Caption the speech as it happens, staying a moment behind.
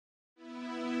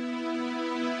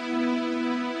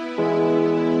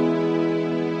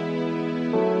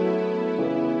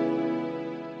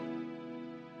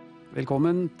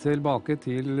Velkommen tilbake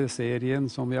til serien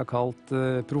som vi har kalt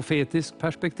Profetisk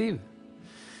perspektiv.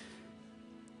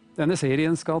 Denne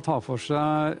serien skal ta for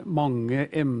seg mange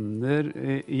emner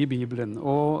i Bibelen,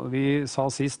 og vi sa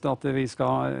sist at vi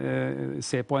skal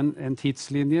se på en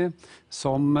tidslinje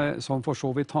som for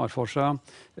så vidt tar for seg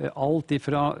alt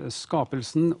ifra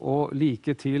skapelsen og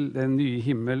like til den nye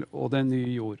himmel og den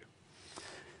nye jord.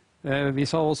 Vi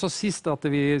sa også sist at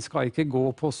vi skal ikke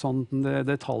gå på sånn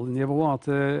detaljnivå at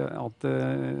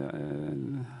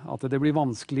det blir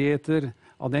vanskeligheter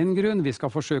av den grunn. Vi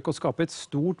skal forsøke å skape et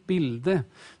stort bilde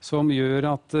som gjør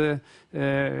at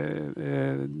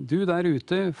du der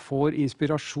ute får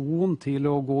inspirasjon til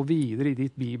å gå videre i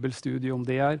ditt bibelstudium.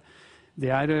 Det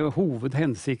er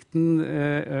hovedhensikten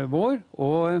vår,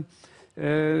 og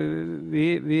vi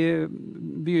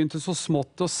begynte så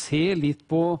smått å se litt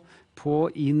på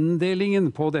inndelingen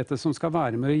på dette som skal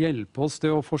være med å hjelpe oss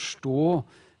til å forstå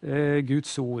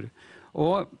Guds ord.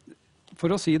 Og for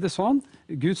å si det sånn,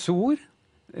 Guds ord,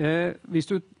 hvis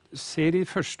du ser i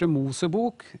første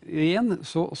Mosebok 1,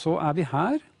 så er vi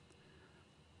her,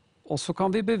 og så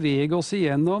kan vi bevege oss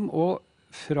igjennom, og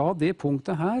fra det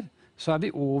punktet her, så er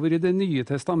vi over i det nye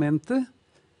testamentet,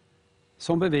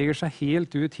 som beveger seg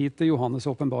helt ut hit til Johannes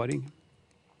åpenbaring.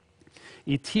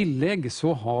 I tillegg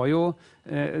så har jo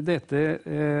dette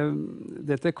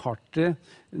kartet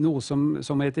noe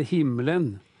som heter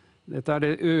himmelen. Dette er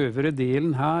det øvre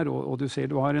delen her, og du ser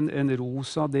du har en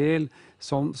rosa del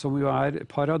som jo er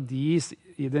paradis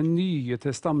i det nye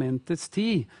testamentets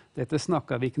tid. Dette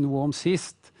snakket vi ikke noe om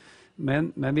sist,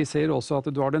 men vi ser også at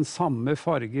du har den samme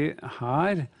farge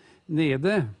her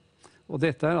nede. Og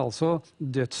dette er altså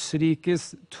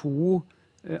dødsrikes to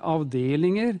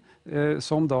avdelinger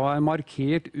som da er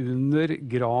markert under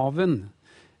graven.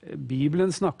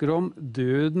 Bibelen snakker om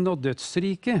døden og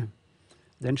dødsriket.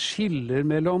 Den skiller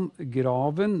mellom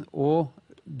graven og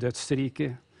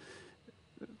dødsriket.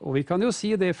 Og vi kan jo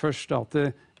si det først,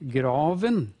 at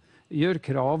graven gjør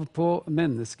krav på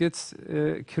menneskets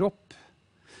kropp,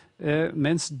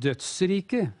 mens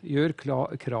dødsriket gjør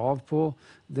krav på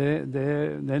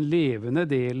den levende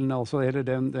delen, altså, eller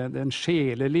den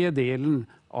sjelelige delen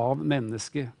av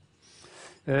mennesket.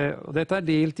 Og dette er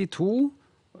delt i to,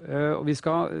 og vi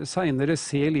skal senere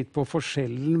se litt på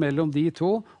forskjellen mellom de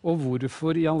to, og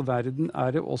hvorfor i all verden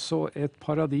er det også et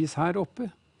paradis her oppe.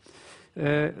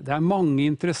 Det er mange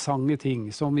interessante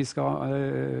ting som vi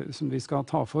skal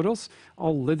ta for oss.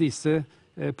 Alle disse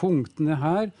punktene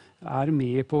her er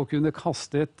med på å kunne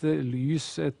kaste et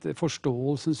lys, et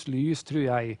forståelsens lys, tror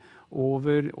jeg,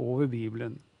 over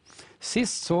Bibelen.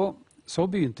 Sist så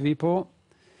begynte vi på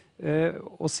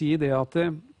å si det at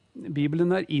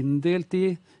Bibelen er inndelt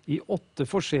i 8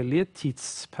 forskjellige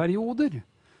tidsperioder.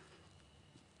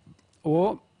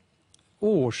 Og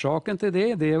årsaken til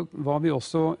det var vi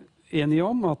også enige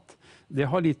om, at det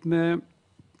har litt med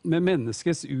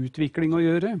menneskets utvikling å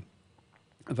gjøre.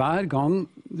 Hver gang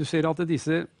du ser at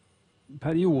disse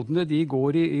periodene de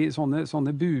går i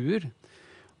sånne buer,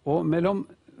 og mellom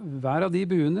hver av de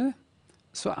buene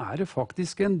så er det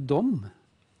faktisk en dom.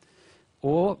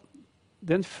 Og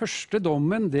den første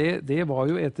dommen, det var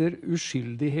jo etter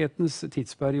uskyldighetens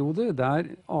tidsperiode,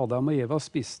 der Adam og Eva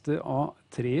spiste av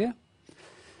treet.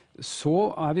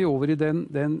 Så er vi over i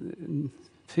den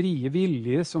frie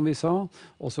vilje, som vi sa,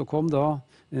 og så kom da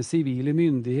den sivile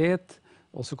myndighet,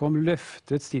 og så kom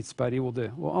løftets tidsperiode.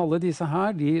 Og alle disse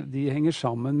her, de henger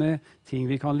sammen med ting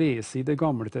vi kan lese i Det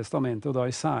gamle testamentet, og da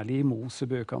særlig i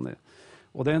Mosebøkene.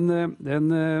 Og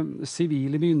den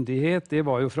sivile myndighet, det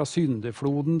var jo fra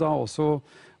syndefloden da,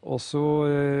 også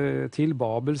til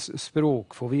Babels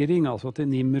språkforvirring, altså til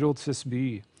Nimrods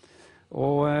by.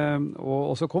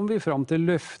 Og så kom vi fram til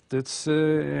løftets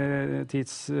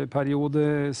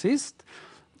tidsperiode sist,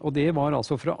 og det var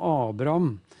altså fra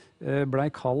Abraham ble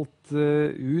kalt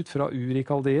ut fra Ur i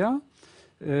Kaldea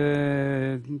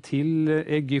til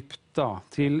Egypt, da,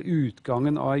 til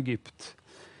utgangen av Egypt.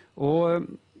 Og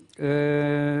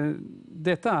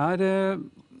dette er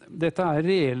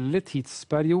reelle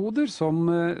tidsperioder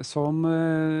som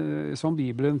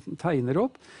Bibelen tegner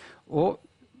opp, og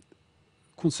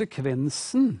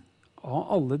konsekvensen av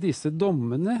alle disse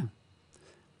dommene,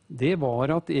 det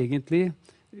var at egentlig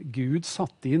Gud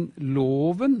satte inn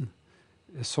loven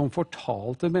som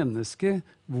fortalte mennesket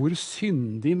hvor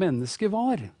syndig mennesket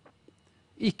var.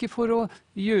 Ikke for å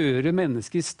gjøre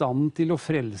mennesket i stand til å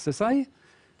frelse seg,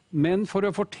 men for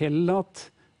å fortelle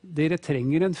at dere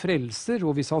trenger en frelser,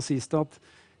 og vi sa sist at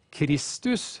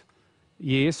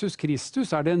Jesus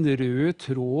Kristus er den røde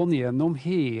tråden gjennom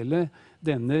hele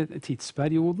denne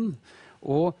tidsperioden.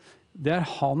 Og Det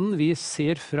han vi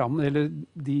ser fram, eller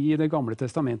de i det gamle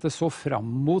testamentet så fram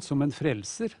mot som en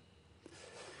frelser.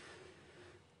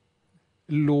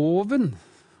 Loven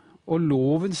og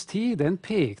lovens tid, den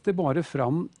pekte bare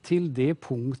fram til det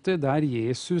punktet der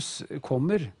Jesus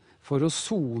kommer for å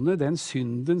sone den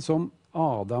synden som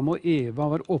Adam og Eva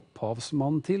var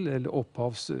opphavsmann til, eller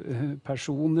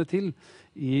opphavspersonene til,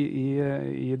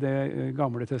 i det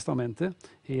gamle testamentet,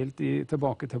 helt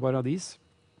tilbake til paradis.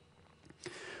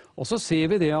 Og så ser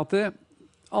vi det at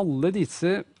alle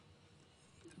disse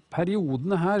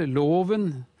periodene her,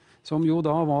 loven, som jo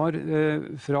da var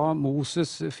fra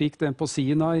Moses fikk den på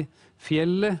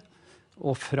Sinai-fjellet,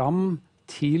 og fram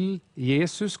til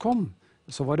Jesus kom,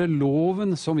 så var det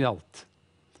loven som gjaldt.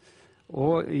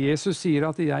 Og Jesus sier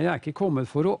at jeg er ikke kommet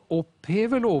for å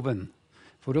oppheve loven,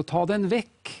 for å ta den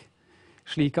vekk,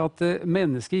 slik at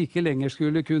mennesket ikke lenger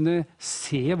skulle kunne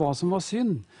se hva som var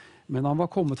synd, men han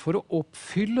var kommet for å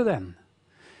oppfylle den.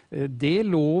 Det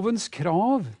lovens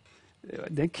krav,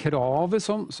 det kravet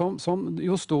som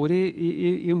jo står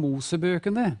i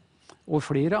Mosebøkene, og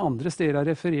flere andre steder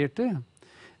refererte,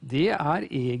 det er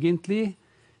egentlig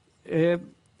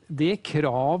det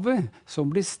kravet som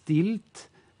blir stilt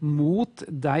mot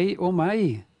deg og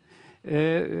meg,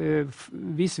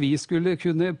 hvis vi skulle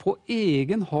kunne på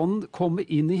egen hånd komme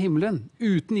inn i himmelen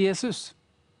uten Jesus.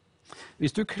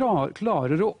 Hvis du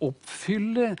klarer å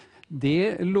oppfylle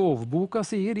det lovboka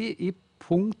sier i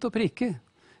punkt og prikke,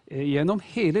 gjennom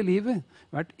hele livet,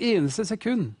 hvert eneste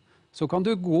sekund, så kan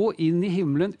du gå inn i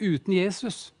himmelen uten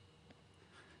Jesus.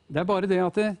 Det er bare det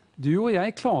at du og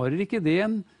jeg klarer ikke det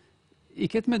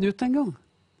ikke et minutt engang.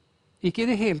 Ikke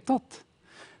i det hele tatt.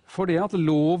 For det at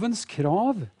lovens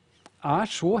krav er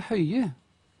så høye,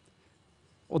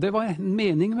 og det var en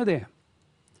mening med det.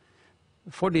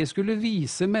 For det skulle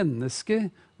vise mennesket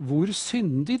hvor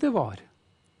syndig det var,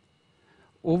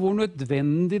 og hvor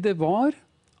nødvendig det var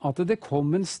at det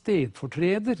kom en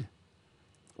stedfortreder.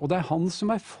 Og det er han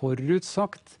som er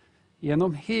forutsagt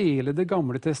gjennom hele det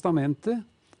gamle testamentet,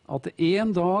 at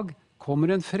en dag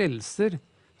kommer en frelser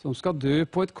som skal dø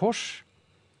på et kors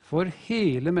for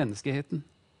hele menneskeheten.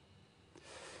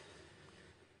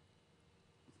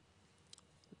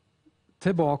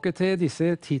 Tilbake til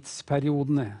disse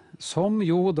tidsperiodene, som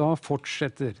jo da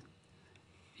fortsetter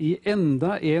i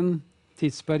enda en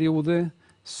tidsperiode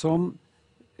som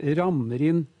rammer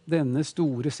inn denne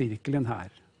store sirkelen her.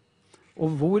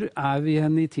 Og hvor er vi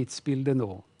hen i tidsbildet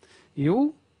nå?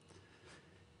 Jo,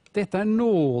 dette er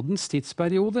nådens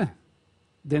tidsperiode,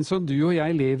 den som du og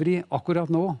jeg lever i akkurat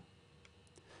nå.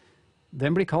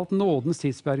 Den blir kalt nådens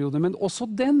tidsperiode, men også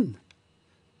den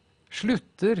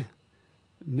slutter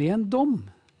med en dom.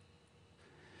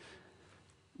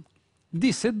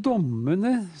 Disse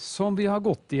dommene som vi har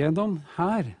gått igjennom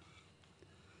her,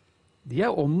 de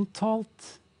er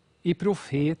omtalt i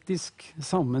profetisk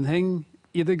sammenheng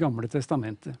i det gamle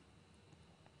testamentet.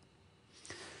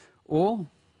 Og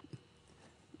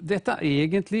dette er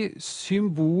egentlig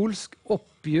symbolsk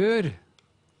oppgjør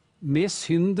med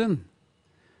synden,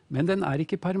 men den er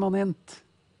ikke permanent.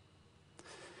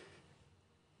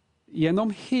 Gjennom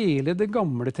hele det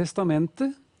gamle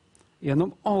testamentet,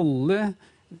 gjennom alle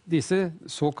disse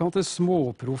såkalte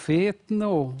småprofetene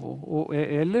og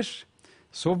ellers,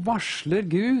 så varsler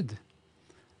Gud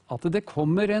at det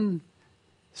kommer en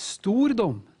stor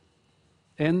dom,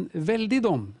 en veldig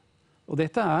dom. Og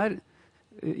dette er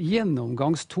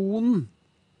gjennomgangstonen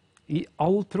i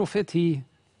all profeti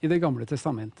i det gamle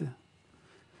testamentet.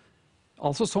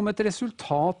 Altså som et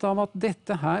resultat av at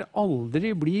dette her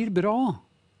aldri blir bra.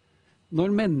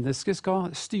 Når mennesket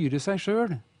skal styre seg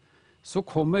selv, så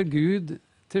kommer Gud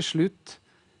til slutt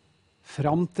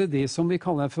fram til det som vi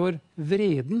kaller for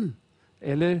vreden,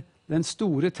 eller den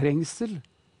store trengsel,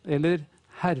 eller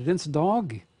Herrens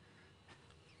dag.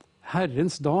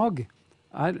 Herrens dag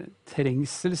er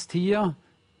trengselstida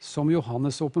som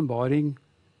Johannes' åpenbaring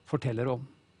forteller om.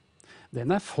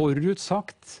 Den er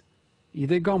forutsagt i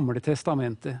det gamle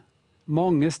testamentet,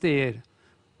 mange steder,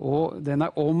 og den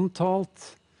er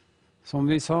omtalt, som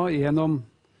vi sa, i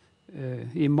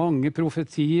mange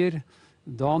profetier.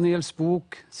 Daniels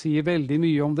bok sier veldig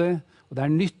mye om det, og det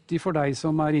er nyttig for deg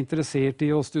som er interessert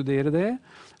i å studere det,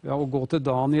 å gå til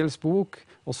Daniels bok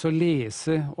og så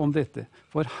lese om dette.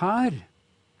 For her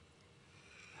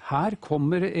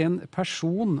kommer en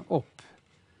person opp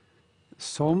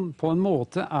som på en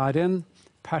måte er en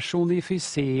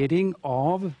personifisering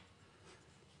av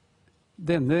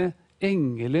denne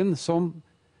engelen som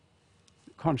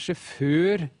kanskje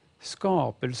før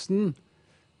skapelsen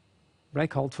ble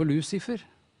kalt for Lucifer,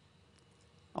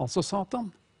 altså Satan.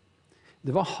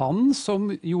 Det var han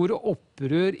som gjorde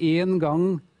opprør en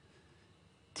gang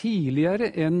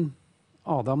tidligere enn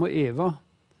Adam og Eva,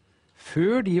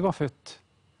 før de var født,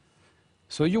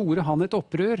 så gjorde han et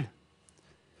opprør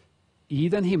i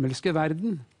den himmelske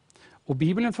verden. Og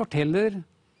Bibelen forteller,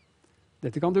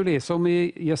 dette kan du lese om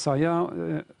i Jesaja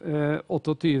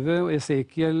 28 og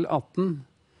Esekiel 18,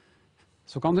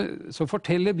 så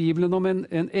forteller Bibelen om en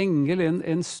engel,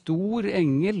 en stor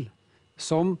engel,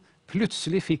 som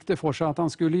plutselig fikk det for seg at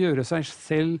han skulle gjøre seg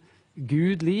selv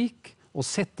Gud lik, og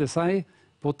sette seg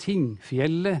på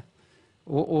tingfjellet,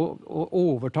 og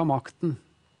overta makten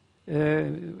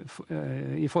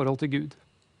i forhold til Gud.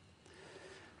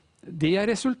 Det er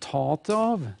resultatet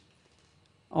av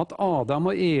at Adam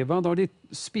og Eva, da de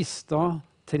spiste av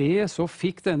treet, så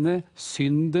fikk denne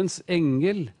syndens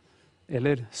engel,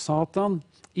 eller Satan,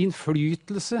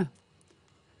 innflytelse,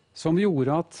 som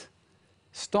gjorde at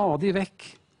stadig vekk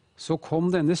så kom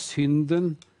denne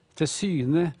synden til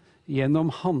syne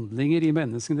gjennom handlinger i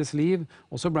menneskenes liv,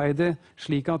 og så ble det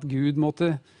slik at Gud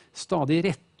måtte stadig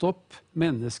rette opp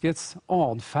menneskets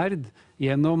adferd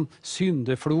gjennom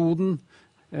syndefloden.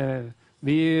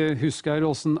 Vi husker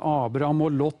hvordan Abraham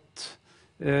og Lot,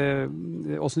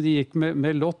 hvordan de gikk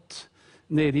med Lot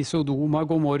nede i Sodoma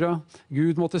og Gomorra.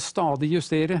 Gud måtte stadig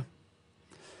justere.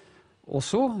 Og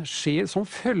så skjer, som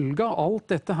følge av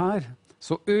alt dette her,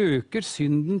 så øker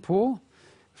synden på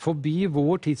forbi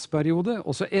vår tidsperiode,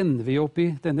 og så ender vi opp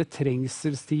i denne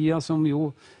trengselstida som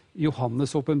jo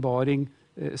Johannes' åpenbaring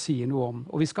sier noe om.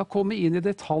 Og vi skal komme inn i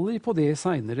detaljer på det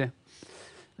senere.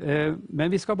 Men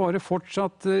vi skal bare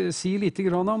fortsatt si litt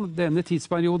om denne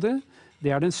tidsperiode.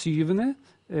 Det er den 7.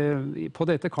 På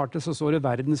dette kartet så står det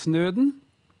verdensnøden.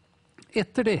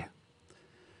 Etter det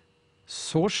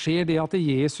så skjer det at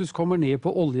Jesus kommer ned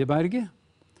på Oljeberget.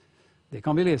 Det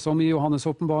kan vi lese om i Johannes'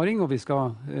 åpenbaring, og vi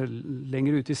skal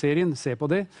lenger ut i serien se på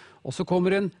det. Og så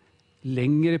kommer en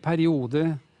lengre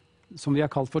periode som vi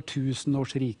har kalt for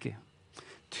tusenårsriket.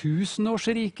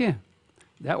 Tusenårsriket,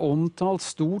 det er omtalt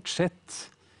stort sett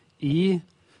i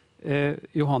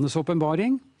Johannes'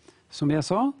 åpenbaring, som jeg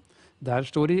sa. Der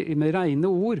står det med rene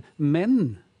ord,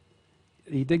 men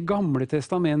i Det gamle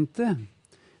testamentet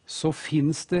så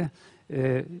finnes det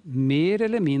mer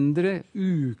eller mindre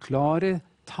uklare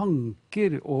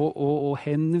tanker og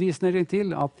henvisninger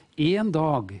til at en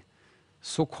dag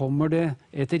så kommer det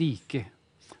et rike.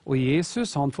 Og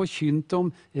Jesus han forkynte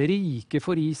om rike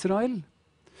for Israel.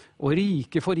 Og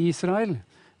rike for Israel,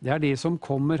 det er det som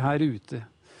kommer her ute.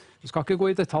 Vi skal ikke gå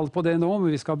i detalj på det nå,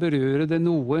 men vi skal berøre det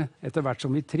noe etter hvert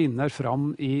som vi trinner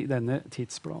fram i denne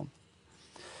tidsplanen.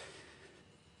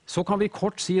 Så kan vi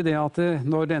kort si det at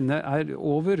når denne er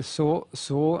over,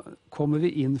 så kommer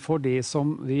vi inn for det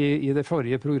som vi i det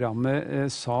forrige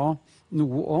programmet sa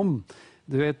noe om.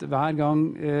 Du vet, hver gang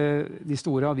de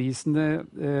store avisene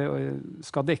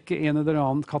skal dekke en eller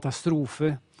annen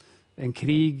katastrofe, en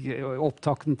krig,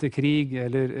 opptakten til krig,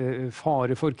 eller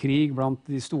fare for krig blant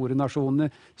de store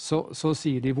nasjonene, så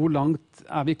sier de hvor langt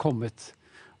er vi kommet.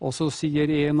 Og så sier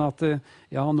en at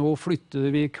ja, nå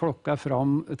flytter vi klokka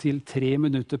fram til 3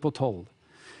 minutter på 12.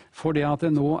 For det at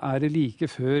nå er det like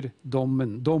før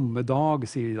dommen, dommedag,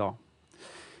 sier de da.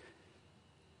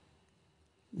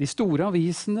 De store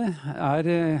avisene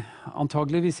er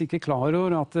antageligvis ikke klar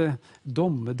over at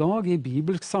dommedag i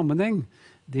bibelsk sammenheng,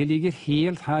 det ligger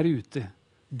helt her ute.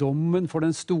 Dommen for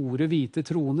den store hvite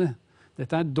trone.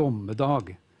 Dette er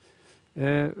dommedag.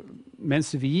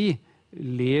 Mens vi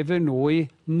lever nå i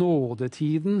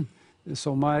nådetiden,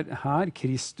 som er her.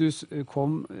 Kristus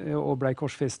kom og ble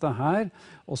korsfestet her,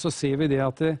 og så ser vi det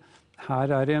at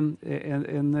her er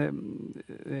en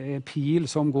pil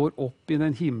som går opp i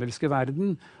den himmelske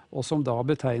verden, og som da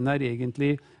betegner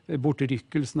egentlig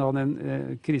bortrykkelsen av den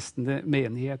kristne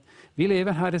menighet. Vi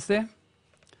lever her et sted.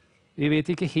 Vi vet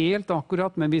ikke helt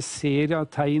akkurat, men vi ser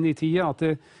tegn i tida at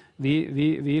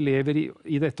vi lever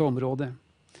i dette området.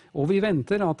 Og vi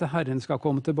venter at Herren skal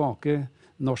komme tilbake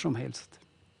når som helst.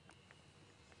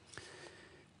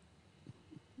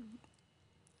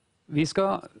 Vi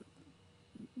skal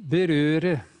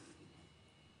berøre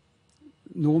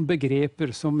noen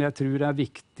begreper som jeg tror er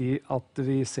viktig at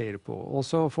vi ser på. Og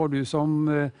så får du som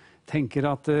tenker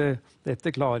at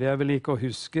dette klarer jeg vel ikke å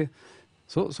huske,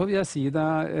 så vil jeg si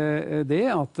deg det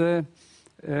at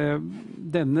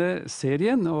denne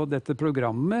serien og dette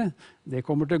programmet, det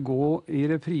kommer til å gå i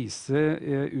reprise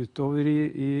utover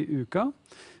i uka.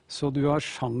 Så du har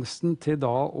sjansen til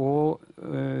da å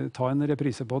ta en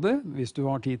reprise på det, hvis du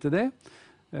har tid til det.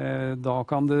 Da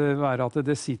kan det være at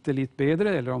det sitter litt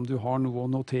bedre, eller om du har noe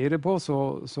å notere på,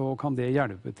 så kan det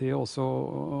hjelpe til også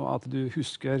at du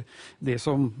husker det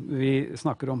som vi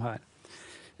snakker om her.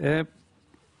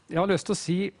 Jeg har lyst til å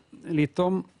si litt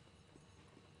om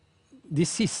de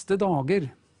siste dager,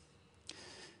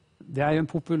 det er en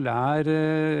populær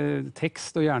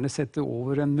tekst å gjerne sette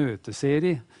over en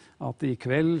møteserie, at i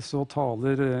kveld så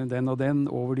taler den og den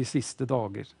over de siste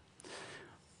dager.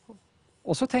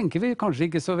 Og så tenker vi kanskje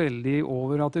ikke så veldig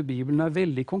over at Bibelen er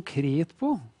veldig konkret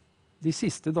på de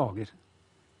siste dager.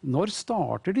 Når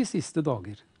starter de siste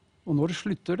dager? Og når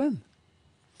slutter den?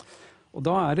 Og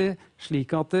da er det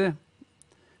slik at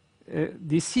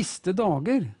de siste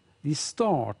dager, de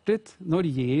startet når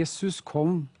Jesus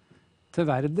kom til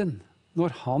verden.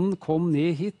 Når han kom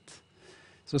ned hit.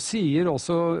 Så sier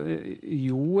også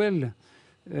Joel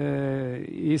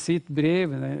i sitt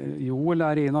brev, Joel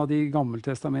er en av de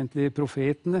gammeltestamentlige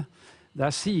profetene,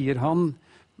 der sier han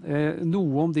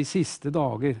noe om de siste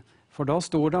dager. For da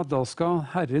står det at da skal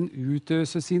Herren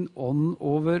utøse sin ånd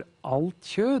over alt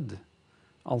kjød,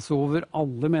 altså over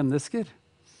alle mennesker.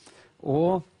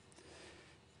 Og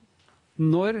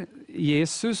når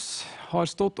Jesus har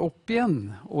stått opp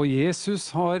igjen, og Jesus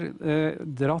har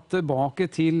dratt tilbake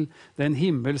til den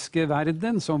himmelske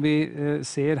verden, som vi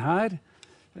ser her,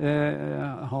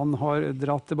 han har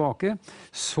dratt tilbake,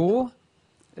 så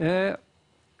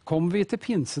kommer vi til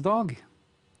pinsedag.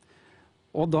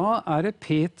 Og da er det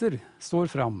Peter står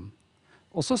fram,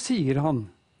 og så sier han,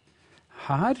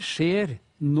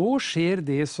 nå skjer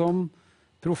det som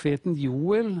profeten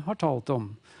Joel har talt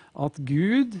om, at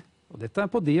Gud, og dette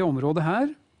er på det området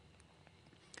her,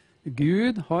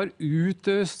 Gud har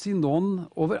utøst sin ånd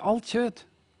over alt kjød.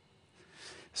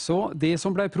 Så det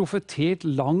som ble profetert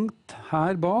langt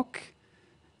her bak,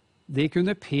 det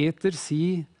kunne Peter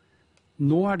si,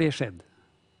 nå er det skjedd.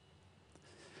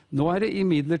 Nå er det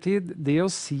imidlertid det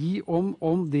å si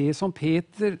om det som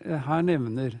Peter her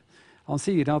nevner. Han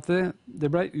sier at det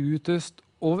ble utøst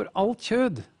over alt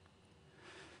kjød.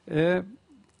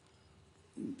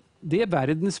 Det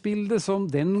verdensbildet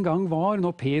som den gang var,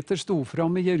 når Peter sto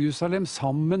fram i Jerusalem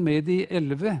sammen med de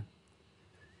 11,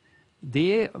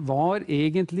 det var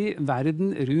egentlig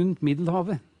verden rundt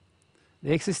Middelhavet.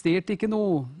 Det eksisterte ikke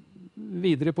noe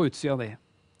videre på utsida av det.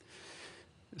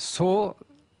 Så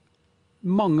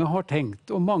mange har tenkt,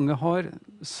 og mange har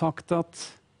sagt at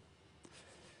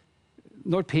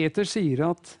når Peter sier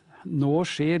at nå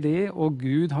skjer det, og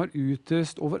Gud har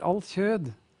utøst over alt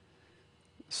kjød,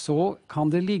 så kan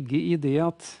det ligge i det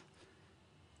at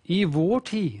i vår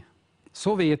tid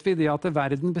så vet vi det at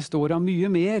verden består av mye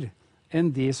mer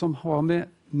enn det som har med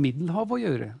Middelhavet å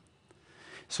gjøre.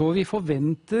 Så vi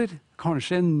forventer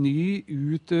kanskje en ny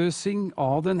utøsing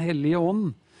av Den hellige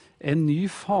ånd, en ny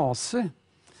fase,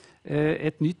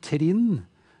 et nytt trinn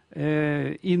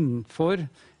innenfor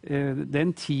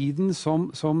den tiden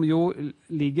som jo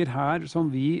ligger her, som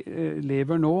vi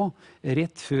lever nå,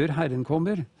 rett før Herren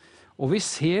kommer. Og vi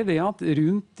ser det at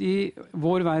rundt i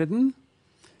vår verden,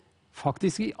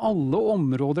 faktisk i alle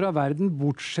områder av verden,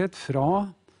 bortsett fra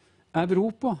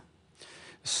Europa,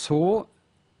 så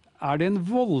er det en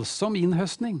voldsom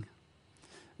innhøstning.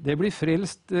 Det blir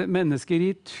frelst mennesker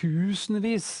i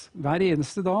tusenvis hver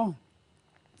eneste dag.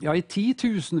 Ja, i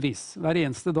 10.000-vis hver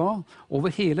eneste dag, over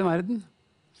hele verden.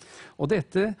 Og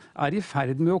dette er i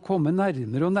ferd med å komme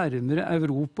nærmere og nærmere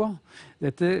Europa.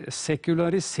 Dette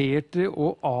sekulariserte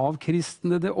og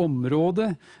avkristnede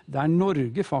området, der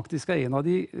Norge faktisk er en av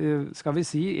de, skal vi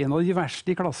si, en av de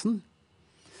verste i klassen.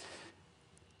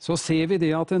 Så ser vi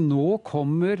det at det nå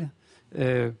kommer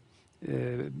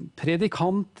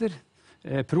predikanter,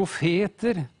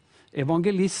 profeter,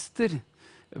 evangelister,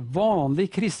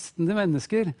 vanlige kristne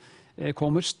mennesker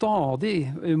kommer stadig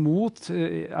mot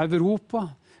Europa,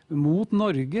 mot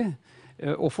Norge,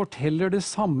 og forteller det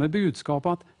samme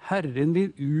budskapet at Herren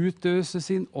vil utøse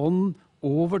sin ånd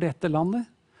over dette landet,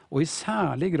 og i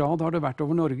særlig grad har det vært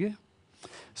over Norge.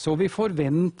 Så vi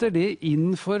forventer det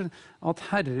innenfor at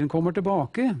Herren kommer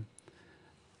tilbake,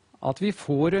 at vi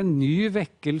får en ny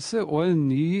vekkelse og en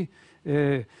ny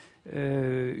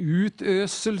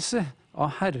utøselse av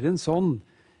Herrens ånd.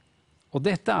 Og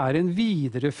dette er en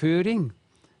videreføring,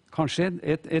 kanskje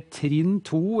et trinn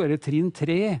 2 eller trinn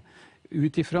 3,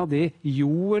 ut ifra det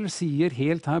Joel sier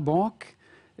helt her bak,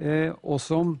 og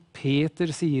som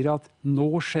Peter sier at nå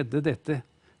skjedde dette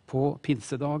på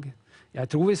pinsedag. Jeg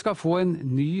tror vi skal få en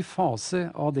ny fase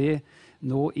av det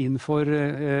nå innenfor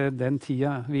den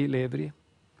tida vi lever i.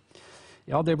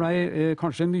 Ja, det ble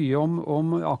kanskje mye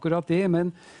om akkurat det,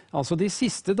 men altså de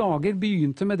siste dager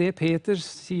begynte med det Peter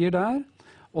sier der,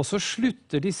 og så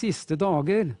slutter de siste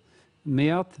dager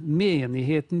med at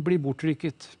menigheten blir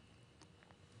bortrykket.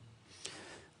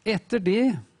 Etter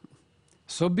det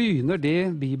så begynner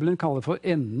det Bibelen kaller for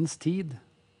endens tid.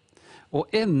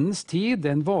 Og endens tid,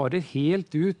 den varer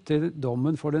helt ut til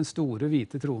dommen for den store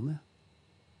hvite trone.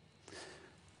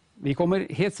 Vi kommer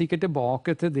helt sikkert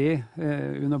tilbake til det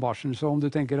under barsen, så om du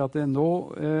tenker at nå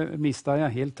mistet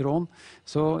jeg helt tråden,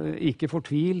 så ikke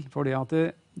fortvil, for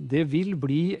det vil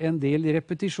bli en del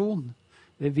repetisjon.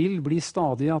 Det vil bli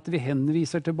stadig at vi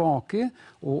henviser tilbake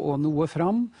og noe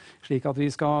fram, slik at vi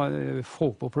skal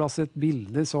få på plass et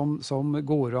bilde som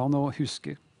går an å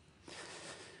huske.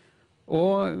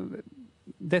 Og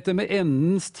dette med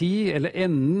endens tid, eller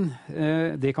enden,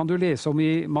 det kan du lese om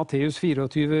i Matteus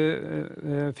 24,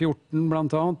 14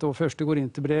 blant annet, og 1.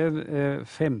 Korinterbrev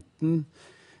 15,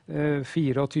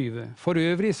 24. For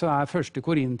øvrig så 1.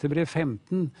 Korinterbrev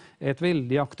 15 et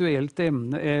veldig aktuelt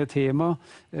tema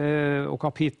og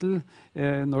kapittel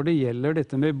når det gjelder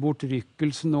dette med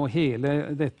bortrykkelsen og hele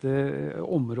dette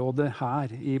området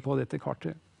her på dette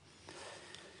kartet.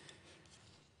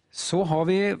 Så har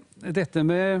vi dette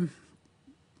med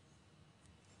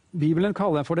Bibelen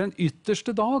kaller for den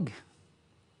ytterste dag.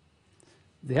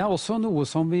 Det også noe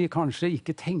som vi kanskje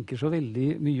ikke tenker så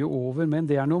veldig mye over, men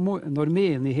det når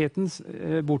menigheten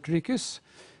bortrykkes,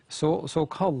 så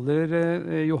kaller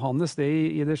Johannes det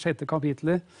i det 6.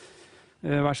 kapitlet,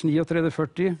 vers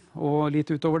 39-40 og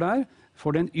litt utover der,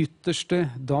 for den ytterste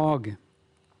dag.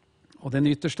 Og den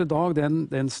ytterste dag,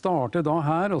 den starter da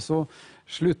her, og så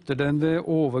slutter den ved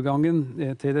overgangen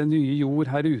til den nye jord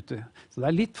her ute. Så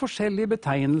det litt forskjellige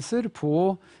betegnelser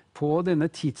på denne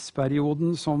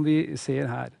tidsperioden som vi ser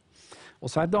her. Og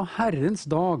så det da Herrens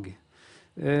dag,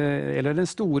 eller den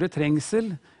store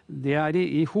trengsel, det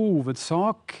i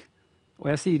hovedsak,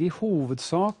 og jeg sier i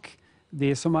hovedsak,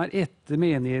 det som etter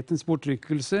menighetens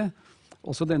bortrykkelse,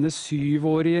 også denne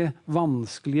 7-årige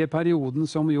vanskelige perioden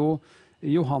som jo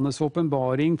Johannes'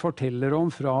 åpenbaring forteller om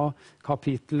fra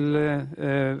kapittel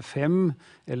 5,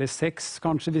 eller 6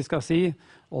 kanskje vi skal si,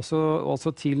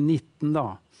 også til 19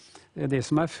 da. Det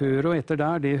som før og etter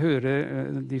der, det hører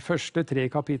de første 3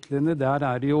 kapitlene, der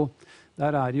det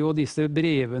jo disse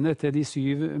brevene til de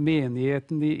 7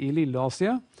 menighetene i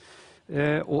Lilleasia.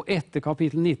 Og etter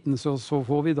kapittel 19 så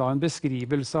får vi da en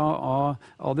beskrivelse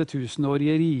av det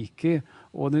 1000-årige riket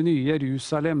og det nye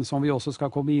Jerusalem, som vi også skal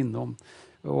komme innom.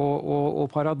 Og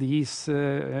paradis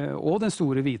og den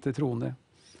store hvite trone.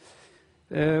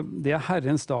 Det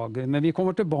Herrens dag. Men vi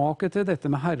kommer tilbake til dette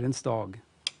med Herrens dag.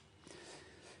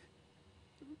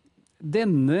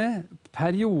 Denne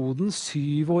perioden,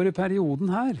 7-årige perioden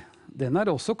her, den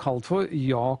også kalt for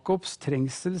Jakobs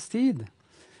trengselstid.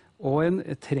 Og en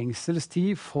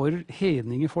trengselstid for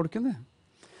hedningefolkene.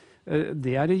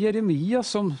 Det det Jeremia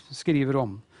som skriver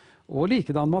om. Og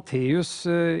likedan Matteus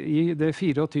i det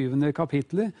 24.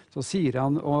 kapitlet, så sier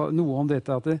han noe om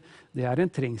dette, at det en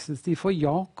trengselstid for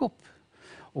Jakob.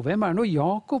 Og hvem nå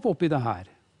Jakob oppi det her?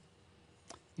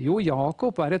 Jo,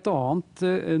 Jakob et annet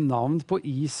navn på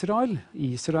Israel,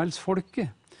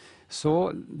 Israelsfolket.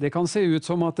 Så det kan se ut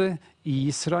som at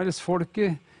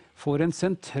Israelsfolket får en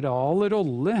sentral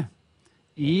rolle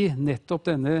i nettopp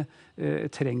denne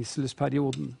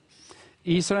trengselsperioden.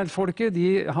 Israelfolket,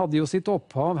 de hadde jo sitt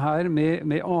opphav her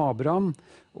med Abraham,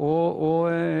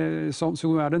 som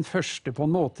den første på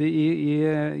en måte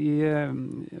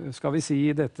skal vi si,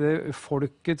 dette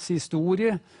folkets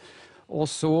historie. Og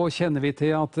så kjenner vi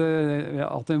til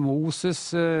at Moses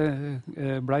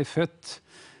ble født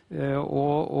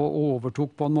og overtok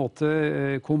på en måte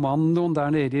kommandoen der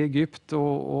nede i Egypt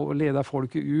og ledet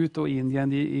folket ut og inn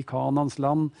igjen i Kanans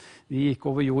land. De gikk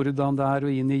over Jordan der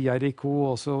og inn i Jericho,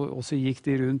 og så gikk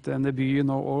de rundt denne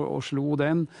byen og slo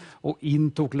den og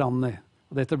inntok landet.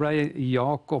 Og dette ble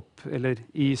Jakob, eller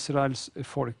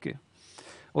Israelsfolket.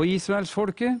 Og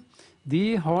Israelsfolket,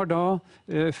 de har da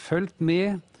fulgt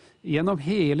med gjennom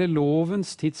hele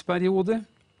lovens tidsperiode,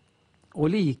 og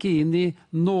like inn i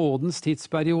nådens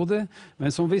tidsperiode.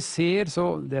 Men som vi ser,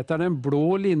 så dette den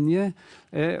blå linje,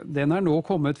 den nå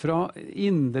kommet fra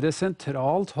indre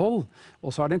sentralt hold,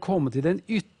 og så den kommet til den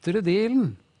ytre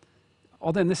delen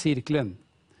av denne sirkelen.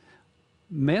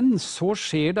 Men så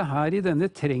skjer det her i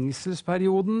denne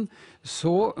trengselsperioden,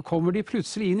 så kommer de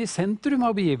plutselig inn i sentrum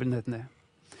av begivenhetene.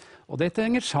 Og dette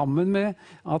henger sammen med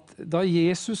at da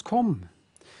Jesus kom,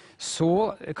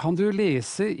 så kan du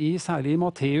lese særlig i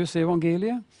Matteus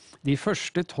evangeliet, de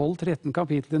første 12-13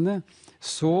 kapitlene,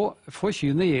 så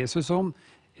forkynner Jesus om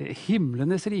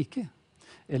himlenes rike,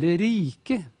 eller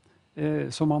rike,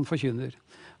 som han forkynner.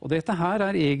 Og dette her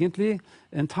egentlig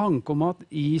en tanke om at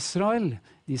Israel,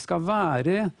 de skal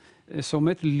være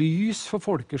som et lys for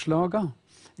folkeslaga.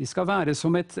 De skal være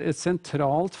som et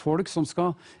sentralt folk som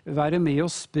skal være med å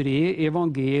spre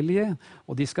evangeliet,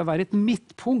 og de skal være et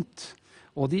midtpunkt.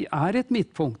 Og de et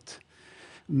midtpunkt.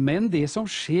 Men det som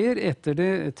skjer etter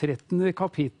det 13.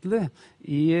 kapitlet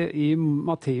i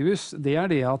Matteus, det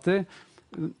det at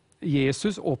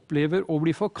Jesus opplever å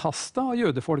bli forkastet av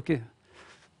jødefolket.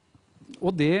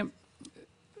 Og det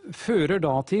fører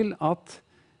da til at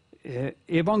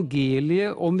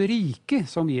evangeliet om riket,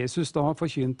 som Jesus da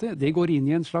forkynte, det går inn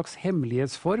i en slags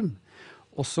hemmelighetsform.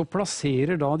 Og så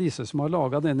plasserer da disse som har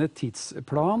laget denne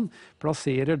tidsplan,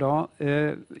 plasserer da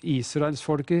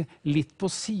Israelsfolket litt på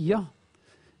siden,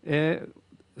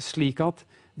 slik at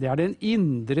det er den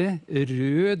indre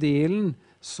røde delen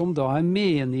som da er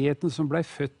menigheten som ble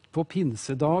født på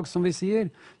pinsedag, som vi sier,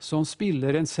 som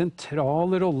spiller en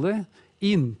sentral rolle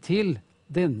inntil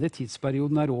denne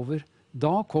tidsperioden er over.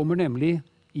 Da kommer nemlig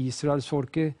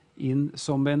Israelsfolket inn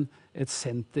som et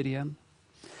senter igjen.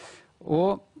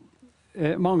 Og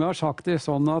mange har sagt det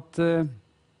sånn at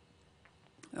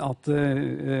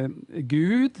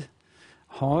Gud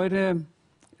har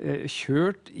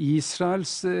kjørt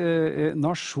Israels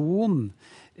nasjon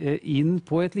inn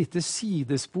på et lite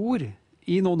sidespor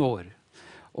i noen år.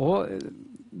 Og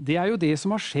det er jo det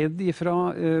som har skjedd fra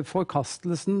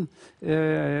forkastelsen,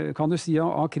 kan du si,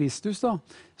 av Kristus. Da.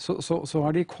 Så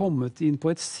har de kommet inn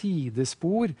på et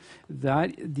sidespor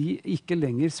der de ikke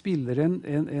lenger spiller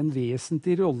en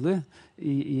vesentlig rolle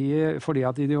fordi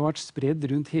at de har vært spredd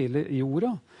rundt hele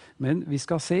jorda. Men vi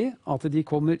skal se at de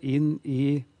kommer inn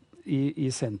i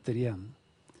senter igjen.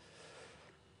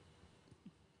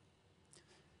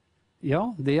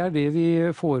 Ja, det er det vi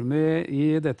får med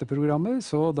i dette programmet,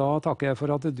 så da takker jeg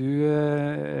for at du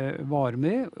var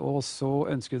med, og så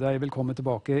ønsker jeg deg velkommen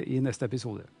tilbake i neste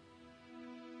episode.